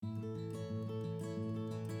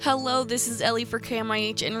Hello, this is Ellie for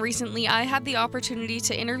KMIH, and recently I had the opportunity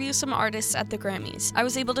to interview some artists at the Grammys. I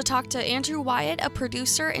was able to talk to Andrew Wyatt, a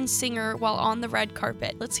producer and singer, while on the red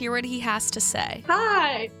carpet. Let's hear what he has to say.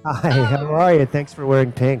 Hi. Hi, how are you? Thanks for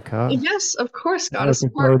wearing pink, huh? Yes, of course, I gotta hope it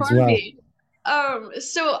support bodes well. Barbie.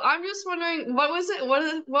 So I'm just wondering, what was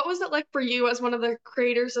it like for you as one of the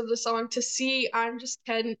creators of the song to see I'm Just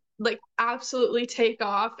Ken like absolutely take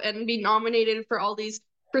off and be nominated for all these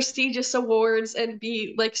prestigious awards and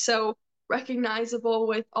be like so recognizable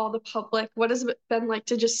with all the public? What has it been like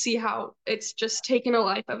to just see how it's just taken a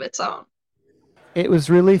life of its own? It was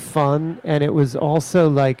really fun, and it was also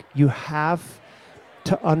like you have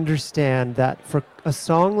to understand that for a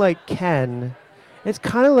song like Ken, it's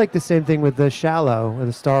kind of like the same thing with The Shallow or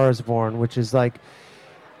The Star Is Born, which is like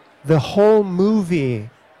the whole movie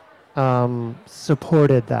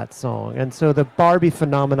supported that song. And so the Barbie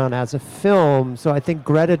phenomenon as a film, so I think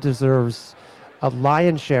Greta deserves a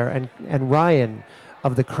lion's share and Ryan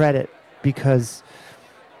of the credit because,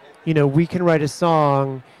 we can write a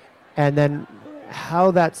song and then how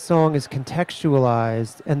that song is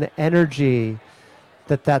contextualized and the energy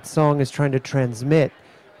that song is trying to transmit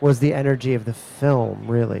was the energy of the film,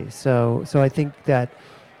 really. So I think that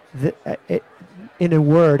in a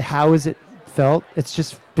word, how is it felt? It's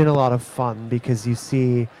just been a lot of fun because you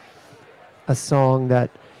see a song that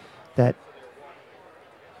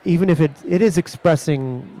even if it is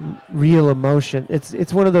expressing real emotion,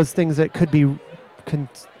 it's one of those things that could be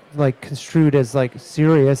construed as like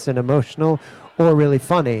serious and emotional or really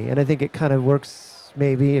funny. And I think it kind of works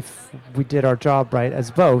maybe if we did our job right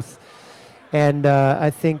as both. And I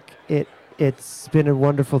think it's been a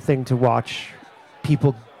wonderful thing to watch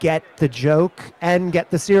people get the joke and get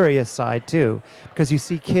the serious side too, because you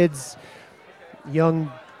see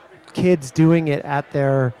young kids doing it at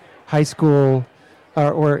their high school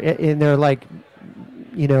or in their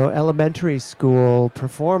elementary school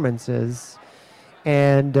performances,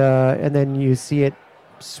 and then you see it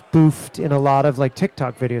spoofed in a lot of like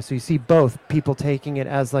TikTok videos. So you see both people taking it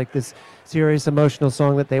as like this serious emotional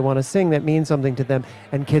song that they want to sing that means something to them,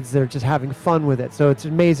 and kids that are just having fun with it. So it's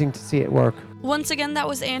amazing to see it work. Once again, that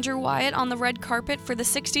was Andrew Wyatt on the red carpet for the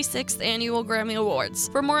 66th Annual Grammy Awards.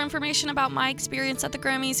 For more information about my experience at the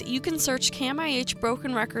Grammys, you can search KMIH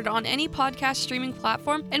Broken Record on any podcast streaming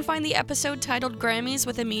platform and find the episode titled Grammys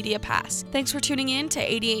with a Media Pass. Thanks for tuning in to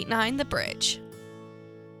 88.9 The Bridge.